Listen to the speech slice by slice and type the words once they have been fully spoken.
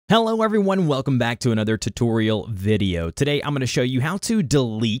Hello everyone, welcome back to another tutorial video. Today I'm going to show you how to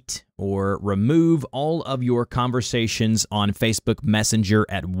delete or remove all of your conversations on Facebook Messenger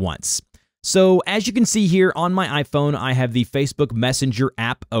at once. So as you can see here on my iPhone, I have the Facebook Messenger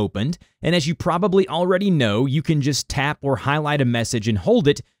app opened, and as you probably already know, you can just tap or highlight a message and hold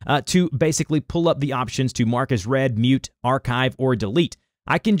it to basically pull up the options to mark as read, mute, archive, or delete.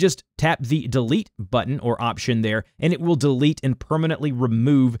 I can just tap the delete button or option there, and it will delete and permanently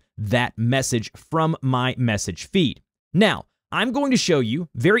remove that message from my message feed. Now, I'm going to show you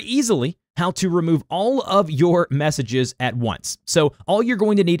very easily how to remove all of your messages at once. So all you're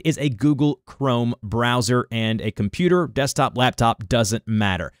going to need is a Google Chrome browser and a computer, desktop, laptop, doesn't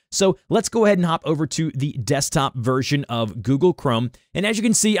matter. So let's go ahead and hop over to the desktop version of Google Chrome. And as you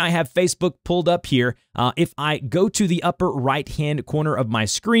can see, I have Facebook pulled up here. If I go to the upper right-hand corner of my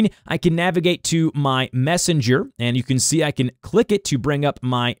screen, I can navigate to my Messenger, and you can see I can click it to bring up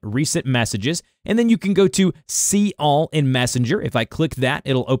my recent messages. And then you can go to See All in Messenger. If I click that,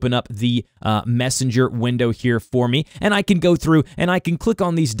 it'll open up the Messenger window here for me. And I can go through and I can click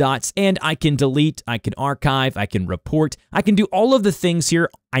on these dots and I can delete, I can archive, I can report. I can do all of the things here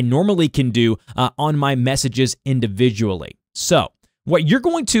I normally can do on my messages individually. So what you're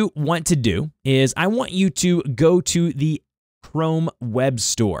going to want to do is I want you to go to the Chrome Web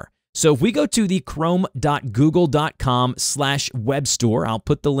Store. So if we go to the chrome.google.com/web store, I'll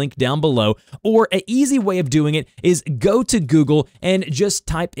put the link down below, or an easy way of doing it is go to Google and just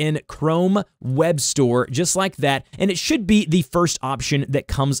type in Chrome Web Store just like that, and it should be the first option that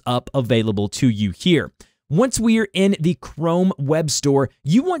comes up available to you here. Once we're in the Chrome Web Store,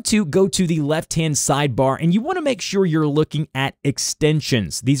 you want to go to the left-hand sidebar and you want to make sure you're looking at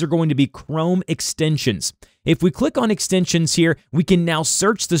extensions. These are going to be Chrome extensions. If we click on extensions here, we can now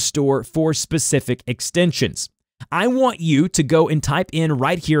search the store for specific extensions. I want you to go and type in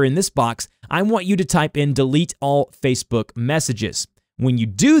right here in this box, I want you to type in delete all Facebook messages. When you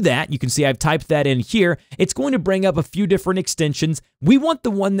do that, you can see I've typed that in here. It's going to bring up a few different extensions. We want the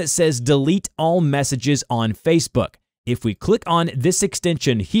one that says delete all messages on Facebook. If we click on this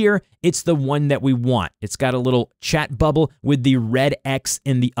extension here, it's the one that we want. It's got a little chat bubble with the red X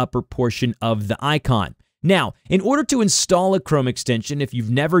in the upper portion of the icon. Now, in order to install a Chrome extension, if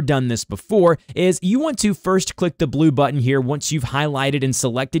you've never done this before, is you want to first click the blue button here once you've highlighted and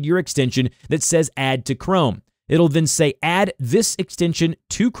selected your extension that says Add to Chrome. It'll then say add this extension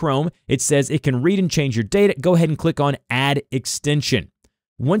to Chrome. It says it can read and change your data. Go ahead and click on Add Extension.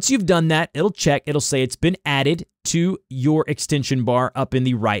 Once you've done that, it'll check. It'll say it's been added to your extension bar up in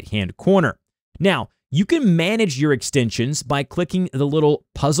the right-hand corner. Now, you can manage your extensions by clicking the little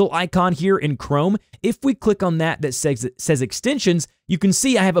puzzle icon here in Chrome. If we click on that says extensions, you can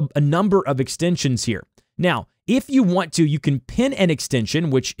see I have a number of extensions here. Now, if you want to, you can pin an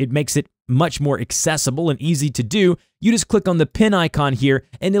extension, which it makes it much more accessible and easy to do. You just click on the pin icon here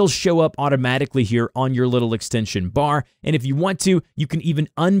and it'll show up automatically here on your little extension bar. And if you want to, you can even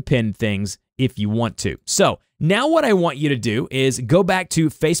unpin things if you want to. So now what I want you to do is go back to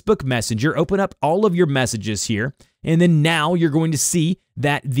Facebook Messenger, open up all of your messages here, and then now you're going to see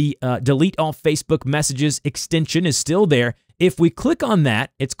that the delete all Facebook messages extension is still there. If we click on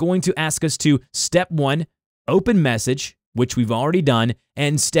that, it's going to ask us to step 1, open message, which we've already done,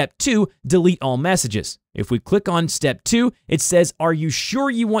 and step 2, delete all messages. If we click on step 2, it says, are you sure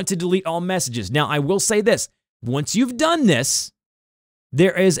you want to delete all messages? Now, I will say this, once you've done this,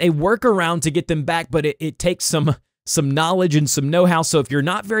 there is a workaround to get them back, but it takes some knowledge and some know-how. So if you're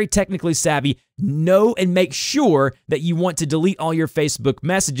not very technically savvy, know and make sure that you want to delete all your Facebook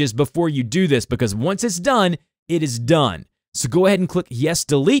messages before you do this, because once it's done, it is done. So go ahead and click Yes,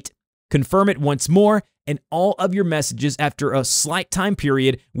 Delete, confirm it once more, and all of your messages after a slight time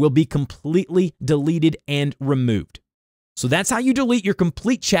period will be completely deleted and removed. So that's how you delete your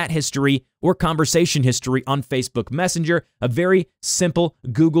complete chat history or conversation history on Facebook Messenger, a very simple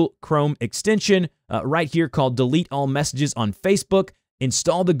Google Chrome extension right here called Delete All Messages on Facebook.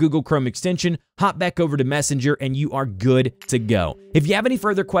 Install the Google Chrome extension, hop back over to Messenger, and you are good to go. If you have any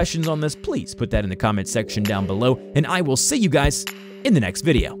further questions on this, please put that in the comment section down below, and I will see you guys in the next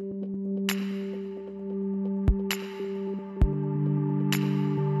video.